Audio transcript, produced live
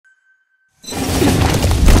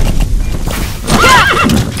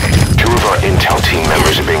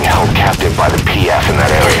captive by the PF in that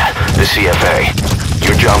area, the CFA.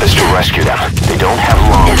 Your job is to rescue them. They don't have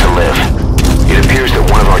long to live. It appears that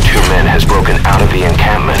one of our 2 men has broken out of the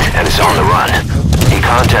encampment and is on the run. He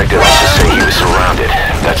contacted us to say he was surrounded.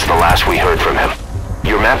 That's the last we heard from him.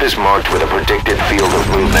 Your map is marked with a predicted field of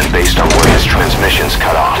movement based on where his transmissions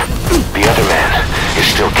cut off. The other man is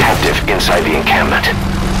still captive inside the encampment.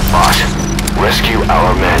 Boss, rescue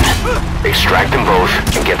our men. Extract them both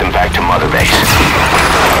and get them back to Mother Base.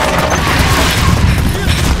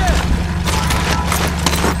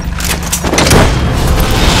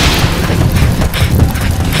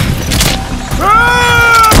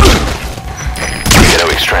 You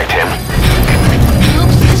gotta extract him.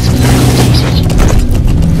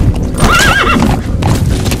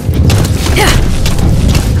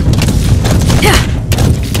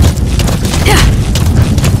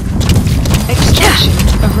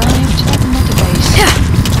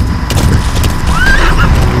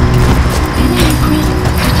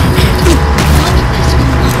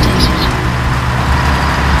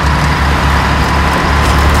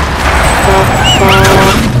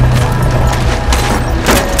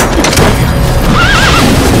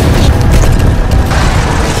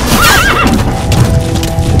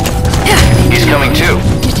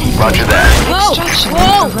 Roger that. Extraction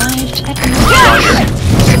arrived at Roger.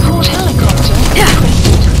 Support helicopter requested.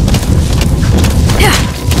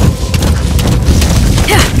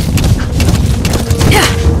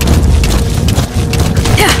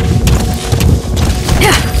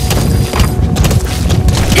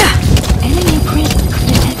 Enemy presence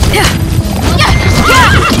detected.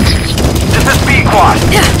 This is B-Quad.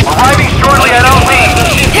 Arriving shortly at LZ.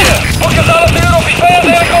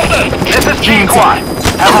 This is G-Quad.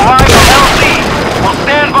 Have arrived at LZ. We'll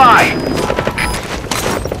stand by.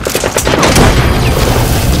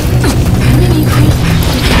 Enemy presence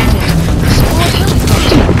detected. Support helicopter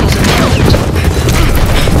is involved.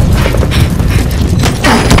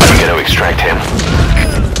 You gotta extract him.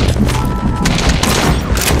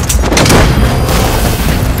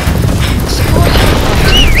 Support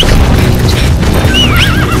helicopter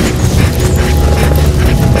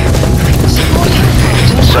is arrived.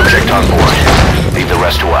 Subject on board. Leave the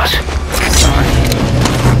rest to us.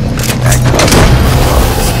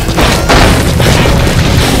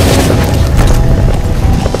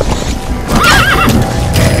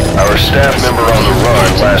 Our staff member on the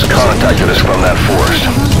run last contacted us from that forest.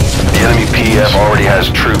 The enemy PF already has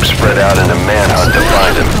troops spread out in a manhunt to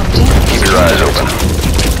find him. Keep your eyes open.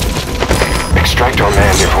 Extract our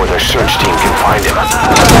man before their search team can find him.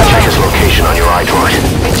 Check his location on your iDroid.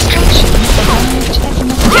 Extraction arrived at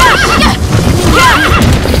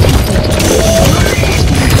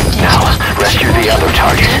Now, rescue the other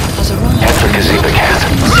target. Head for Kiziba Camp.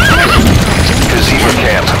 Kiziba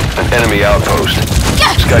Camp, an enemy outpost.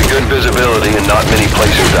 It's got good visibility and not many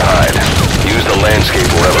places to hide. Use the landscape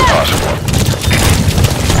wherever possible.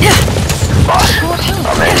 Boss,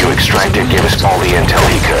 our man you extracted gave us all the intel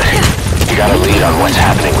he could. You got a lead on what's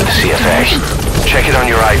happening with the CFA. Check it on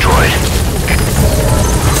your iDroid.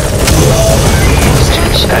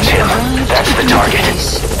 That's him. That's the target.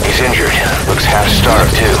 He's injured. Looks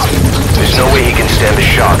half-starved, too. There's no way he can stand the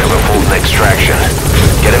shock of a full extraction.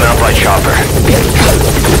 Get him out by chopper.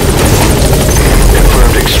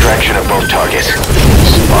 Confirmed extraction of both targets.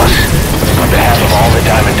 Boss, on behalf of all the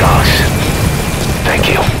Diamond Dogs, thank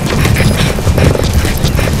you.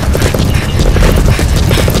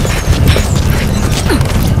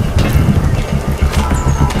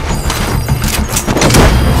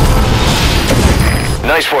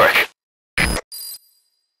 Nice work.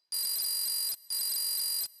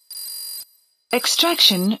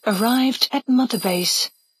 Extraction arrived at Mother Base.